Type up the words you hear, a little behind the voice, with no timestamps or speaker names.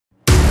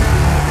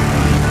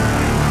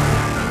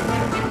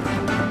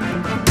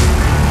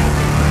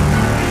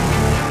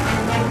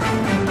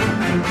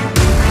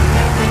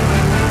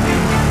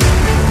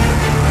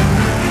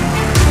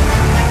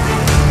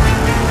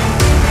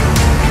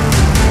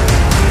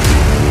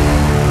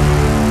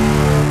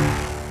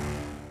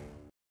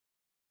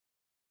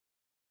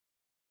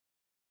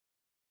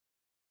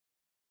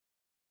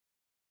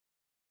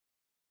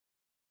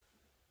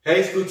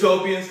Hey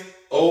Scootopians,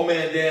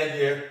 OhManDan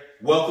here.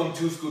 Welcome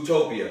to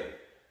Scootopia.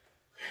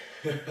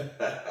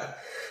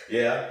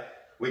 Yeah,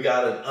 we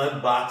got an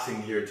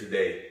unboxing here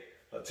today.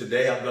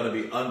 Today I'm going to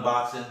be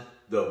unboxing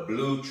the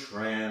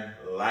BlueTran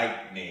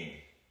Lightning.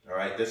 All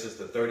right, this is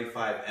the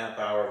 35 amp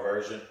hour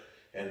version.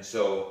 And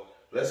so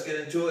let's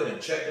get into it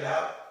and check it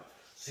out.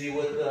 See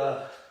what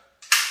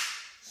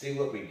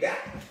we got.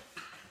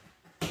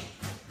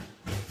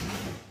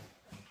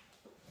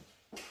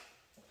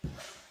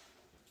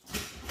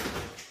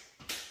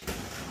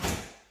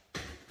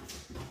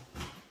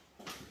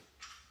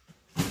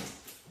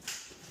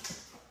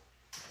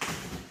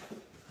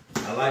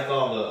 I like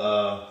all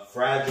the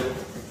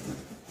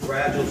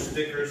fragile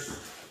stickers.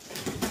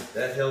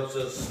 That helps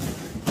us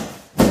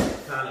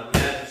kind of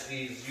manage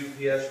these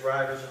UPS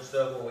riders and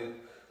stuff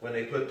when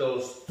they put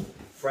those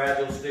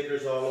fragile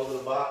stickers all over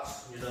the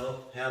box. You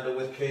know, handle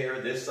with care.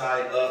 This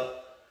side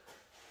up.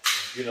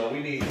 You know, we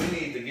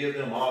need to give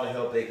them all the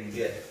help they can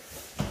get.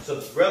 It's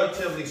a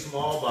relatively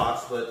small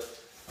box, but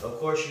of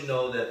course you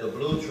know that the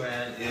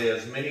BlueTran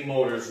is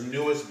MiniMotors'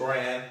 newest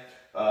brand.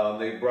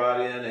 They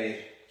brought in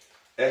a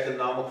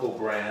economical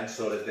brand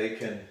so that they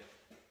can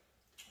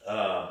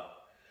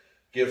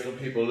give some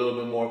people a little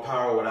bit more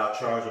power without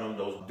charging them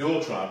those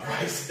BlueTran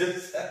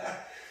prices.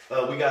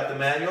 We got the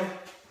manual.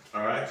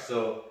 All right,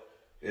 so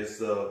it's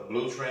the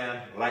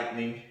BlueTran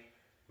Lightning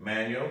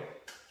manual.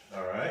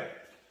 All right,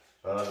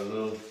 the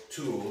little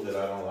tool that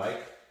I don't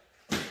like.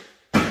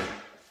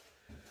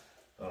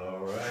 All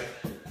right,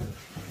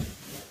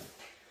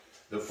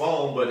 the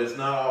foam, but it's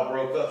not all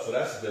broke up, so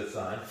that's a good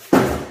sign.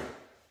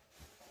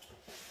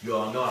 You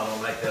all know I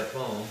don't like that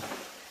foam.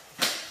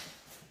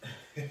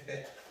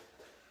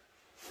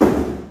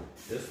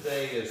 This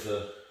thing is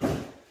a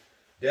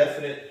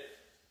definite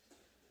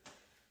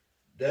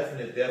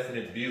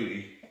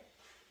beauty.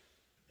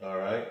 All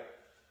right.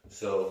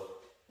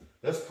 So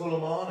let's pull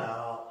them on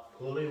out.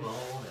 Pull him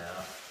on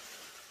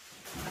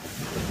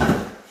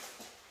out.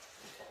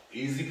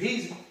 Easy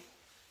peasy.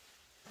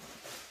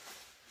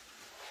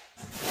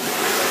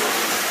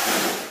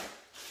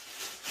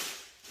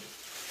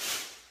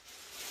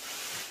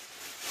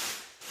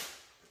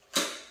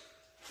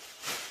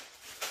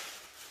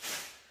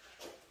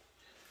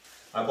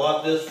 I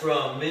bought this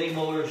from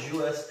MiniMotors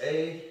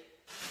USA,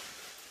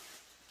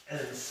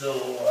 and so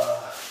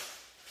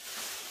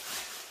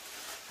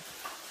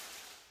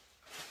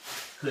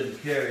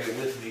couldn't carry it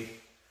with me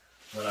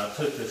when I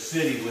took the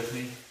city with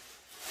me,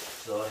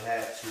 so I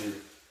had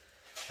to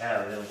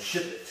have them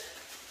ship it.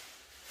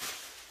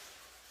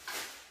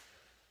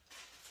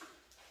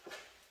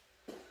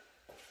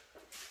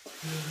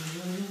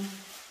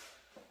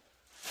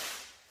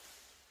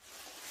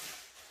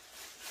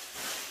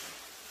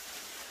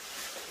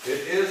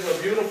 It is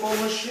a beautiful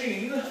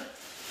machine.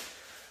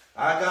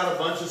 I got a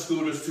bunch of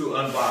scooters to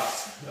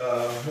unbox.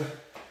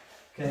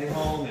 Came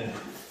home and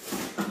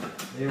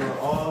they were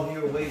all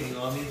here waiting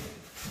on me.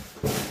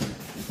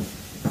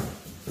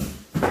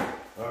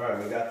 All right,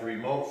 we got the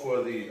remote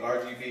for the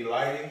RGB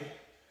lighting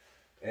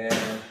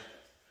and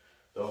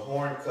the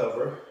horn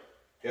cover.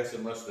 Guess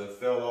it must have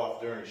fell off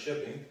during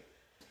shipping.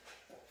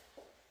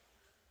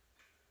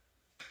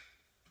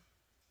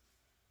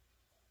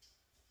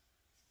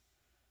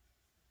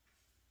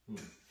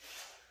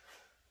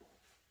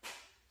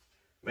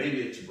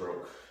 Maybe it's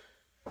broke.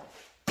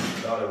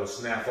 Thought it would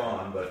snap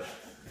on, but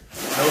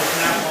no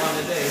snap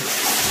on today.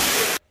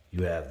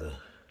 You have the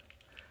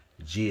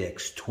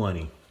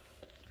GX20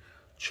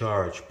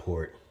 charge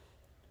port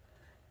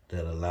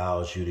that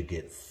allows you to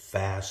get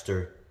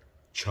faster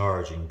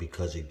charging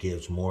because it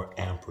gives more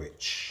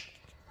amperage.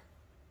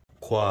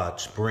 Quad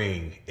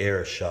spring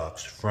air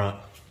shocks front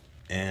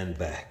and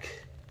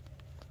back.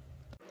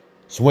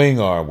 Swing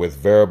arm with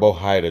variable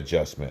height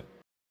adjustment.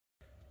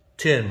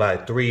 10 by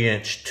 3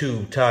 inch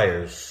tube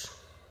tires.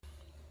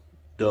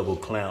 Double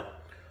clamp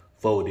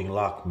folding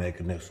lock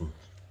mechanism.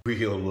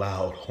 Real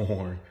loud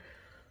horn.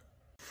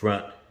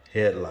 Front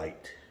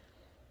headlight.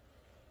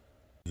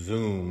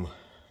 Zoom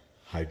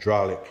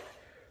hydraulic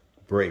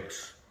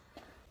brakes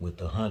with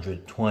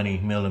 120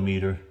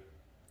 millimeter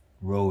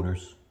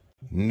rotors.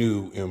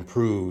 New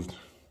improved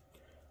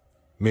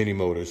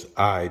MiniMotors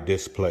eye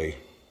display.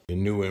 The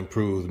new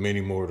improved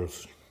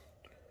MiniMotors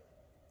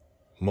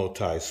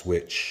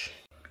multi-switch.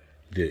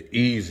 The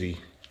easy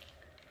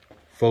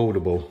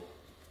foldable,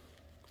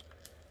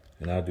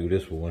 and I'll do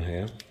this with one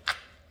hand,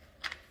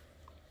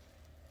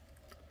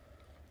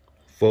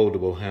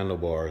 foldable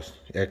handlebars,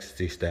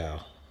 ecstasy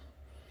style.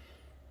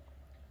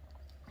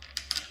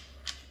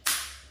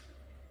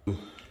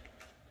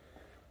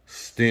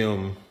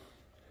 Stem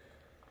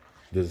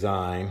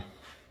design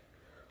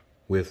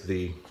with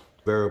the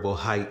variable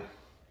height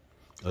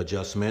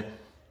adjustment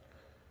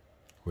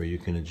where you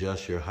can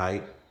adjust your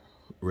height,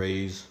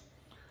 raise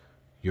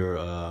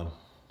your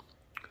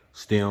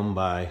stem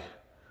by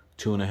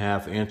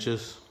 2.5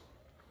 inches.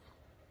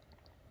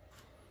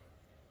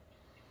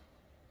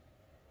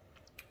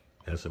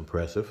 That's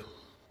impressive.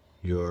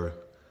 Your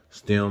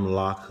stem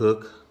lock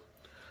hook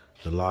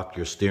to lock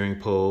your steering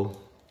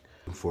pole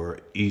for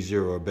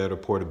easier or better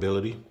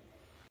portability.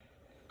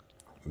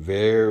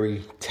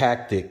 Very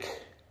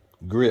tactic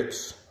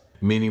grips.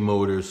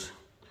 MiniMotors,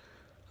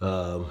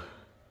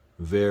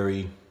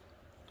 very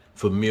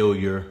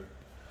familiar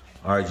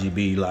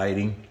RGB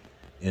lighting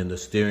in the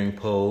steering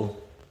pole,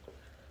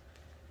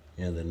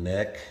 in the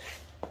neck,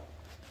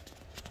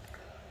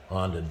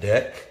 on the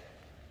deck,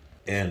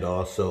 and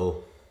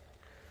also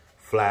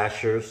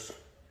flashers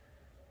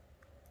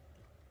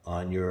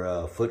on your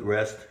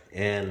footrest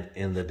and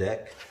in the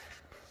deck.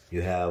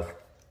 You have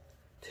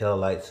tail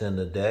lights in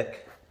the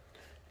deck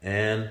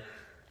and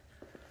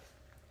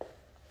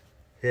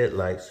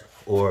headlights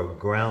or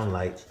ground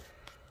lights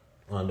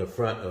on the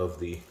front of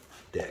the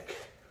deck.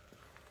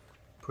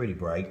 Pretty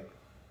bright.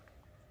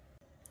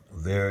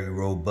 Very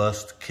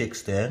robust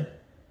kickstand.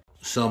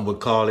 Some would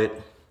call it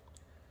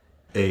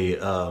a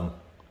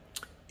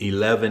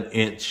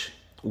 11-inch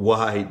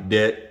wide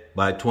deck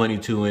by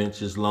 22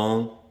 inches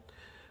long.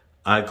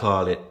 I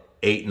call it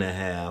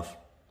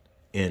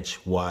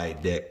 8.5-inch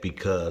wide deck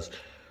because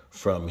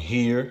from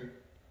here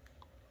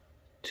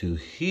to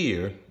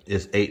here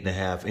is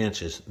 8.5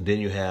 inches. Then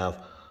you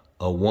have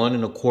a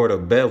 1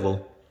 1/4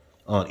 bevel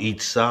on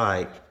each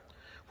side,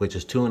 which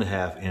is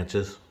 2.5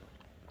 inches.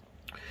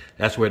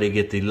 That's where they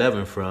get the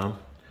 11 from.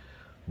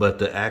 But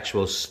the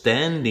actual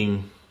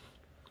standing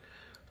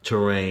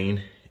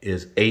terrain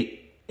is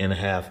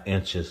 8.5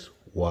 inches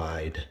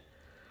wide.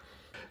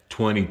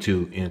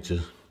 22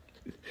 inches.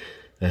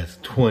 That's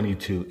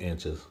 22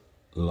 inches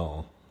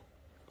long.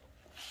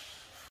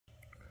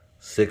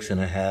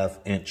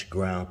 6.5-inch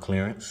ground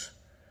clearance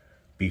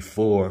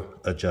before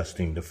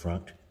adjusting the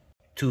front.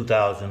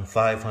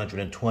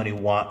 2,520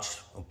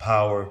 watts of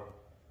power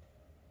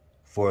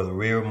for the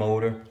rear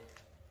motor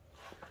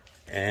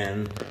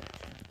and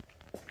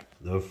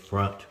the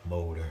front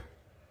motor.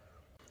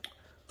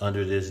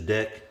 Under this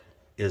deck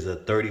is a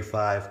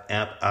 35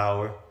 amp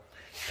hour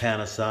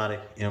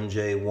Panasonic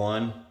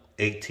MJ1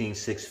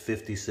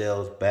 18650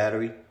 cells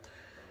battery.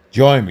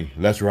 Join me,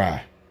 let's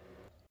ride.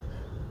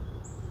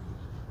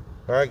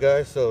 All right,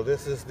 guys, so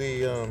this is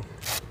the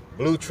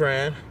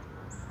BlueTran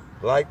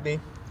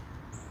Lightning,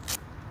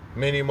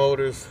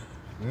 MiniMotors'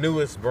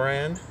 newest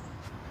brand.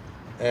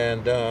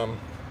 And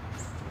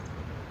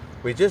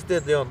we just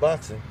did the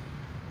unboxing.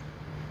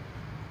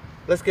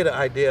 Let's get an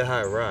idea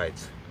how it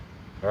rides.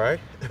 All right?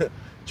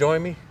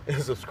 Join me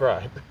and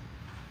subscribe.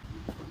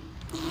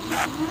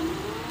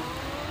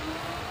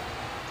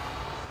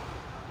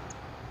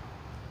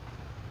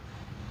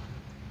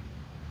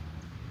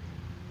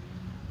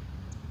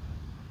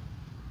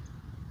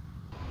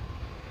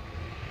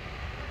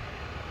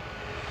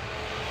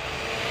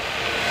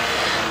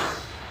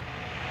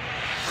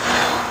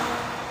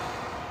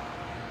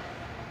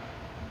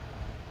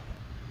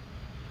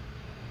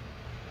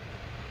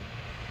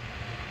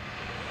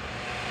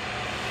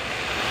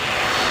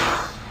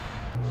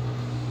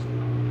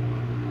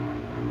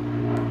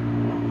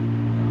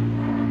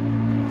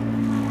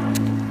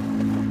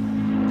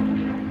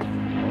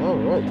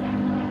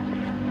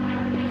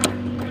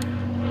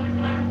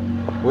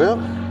 Well,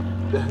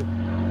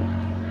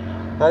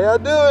 how y'all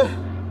doing?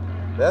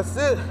 That's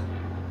it.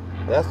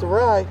 That's the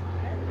ride.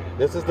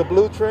 This is the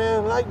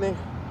BlueTran Lightning.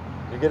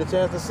 You get a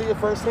chance to see it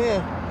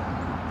firsthand.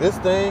 This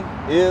thing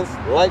is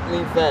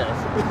lightning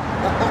fast.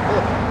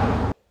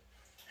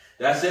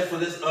 That's it for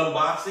this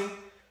unboxing.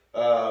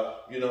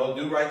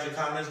 Do write your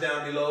comments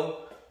down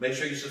below. Make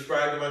sure you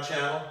subscribe to my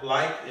channel,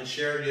 like and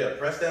share. Yeah,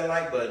 press that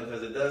like button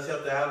because it does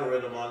help the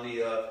algorithm on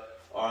the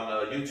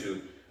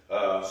YouTube.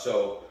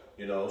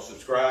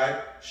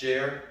 Subscribe,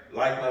 share,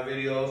 like my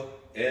videos,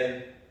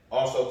 and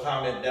also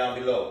comment down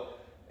below.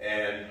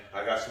 And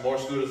I got some more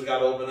scooters that got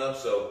to open up,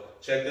 so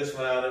check this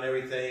one out and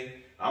everything.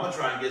 I'm gonna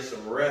try and get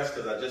some rest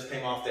because I just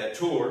came off that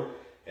tour,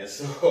 and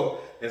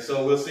so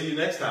we'll see you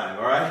next time.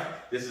 All right,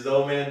 this is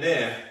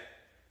OhManDan.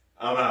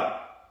 I'm out.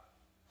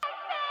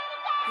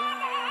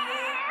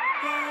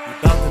 You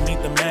about to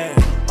meet the man,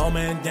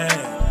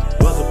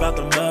 OhManDan. Was about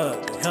the mud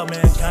to help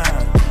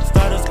mankind.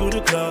 Start a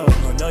scooter club, I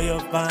know you're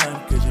fine,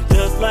 cause you're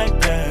just like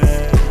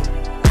that.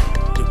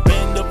 You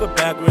bend over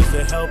backwards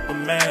to help a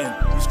man.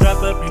 You strap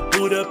up, you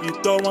boot up, you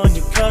throw on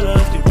your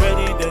colors. Get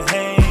ready to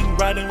hang,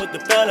 riding with the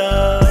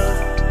fellas.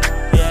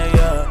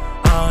 Yeah,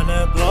 on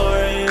that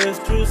glorious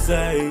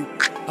crusade,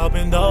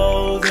 helping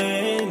those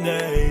in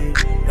there.